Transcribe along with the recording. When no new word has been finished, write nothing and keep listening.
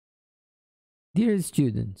Dear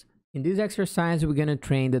students, in this exercise we're going to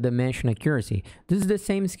train the dimension accuracy. This is the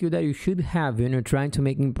same skill that you should have when you're trying to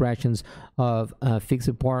make impressions of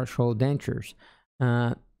fixed partial dentures.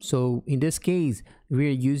 So in this case,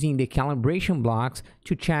 we're using the calibration blocks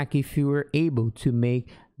to check if you were able to make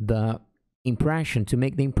the impression,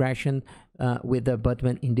 with the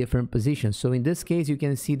abutment in different positions. So in this case, you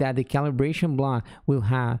can see that the calibration block will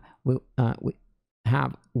have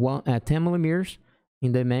 10 millimeters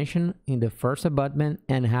in dimension in the first abutment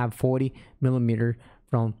and have 40 millimeters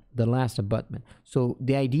from the last abutment. So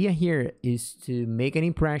the idea here is to make an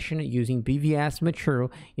impression using PVS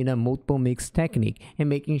material in a multiple mix technique and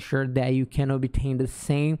making sure that you can obtain the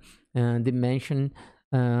same dimension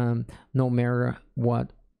no matter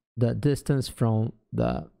what the distance from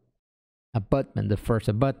the abutment, the first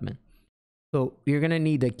abutment. So you're gonna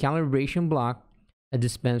need a calibration block, a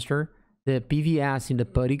dispenser, the PVS in the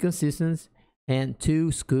putty consistency, and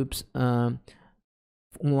 2 scoops,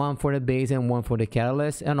 one for the base and one for the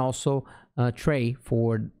catalyst, and also a tray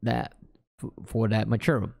for that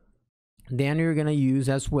material. Then you're gonna use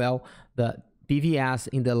as well the PVS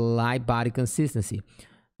in the light body consistency.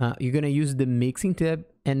 You're gonna use the mixing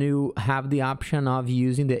tip, and you have the option of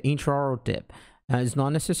using the intraoral tip. It's not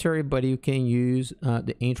necessary, but you can use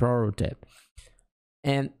the intraoral tip.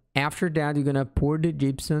 And after that, you're gonna pour the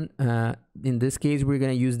gypsum. In this case, we're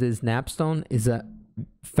gonna use the snapstone. It's a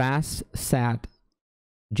fast set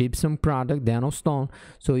gypsum product, dental stone.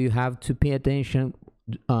 So you have to pay attention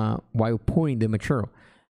while pouring the material.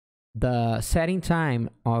 The setting time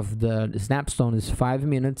of the snapstone is 5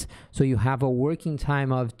 minutes, so you have a working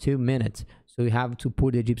time of 2 minutes. So you have to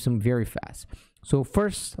pour the gypsum very fast. So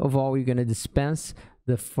first of all, you're gonna dispense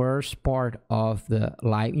the first part of the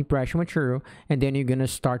light impression material, and then you're gonna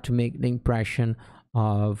start to make the impression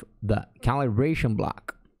of the calibration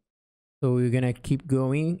block. So you're gonna keep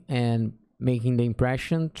going and making the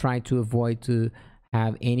impression, try to avoid to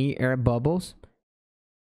have any air bubbles.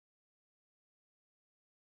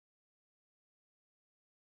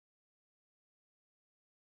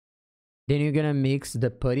 Then you're gonna mix the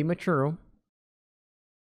putty material.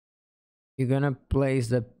 You're gonna place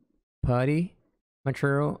the putty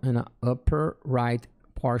material in the upper right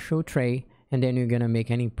partial tray, and then you're gonna make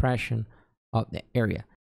an impression of the area.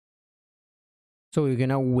 So you're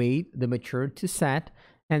gonna wait the material to set,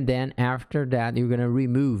 and then after that you're gonna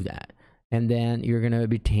remove that, and then you're gonna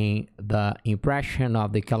obtain the impression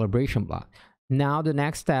of the calibration block. Now the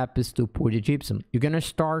next step is to pour the gypsum. You're gonna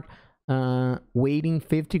start weighing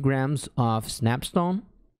 50 grams of snapstone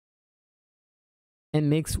and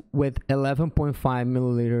mix with 11.5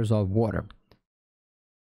 milliliters of water.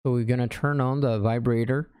 So we're gonna turn on the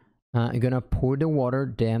vibrator. You're gonna pour the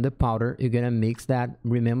water, then the powder. You're gonna mix that.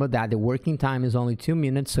 Remember that the working time is only 2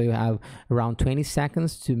 minutes, so you have around 20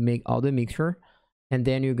 seconds to make all the mixture, and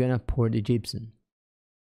then you're gonna pour the gypsum.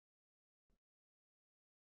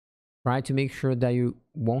 Try to make sure that you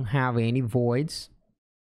won't have any voids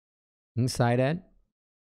inside it,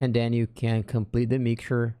 and then you can complete the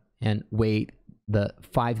mixture and wait the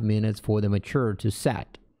 5 minutes for the material to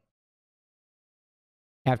set.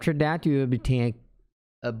 After that, you obtain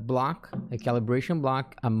a block, a calibration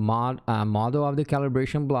block, a model of the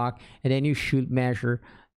calibration block, and then you should measure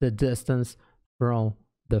the distance from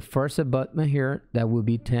the first abutment here, that will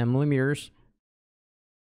be 10 millimeters,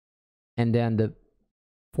 and then the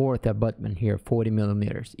fourth abutment here, 40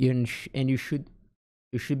 millimeters. And you should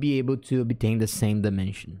be able to obtain the same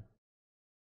dimension.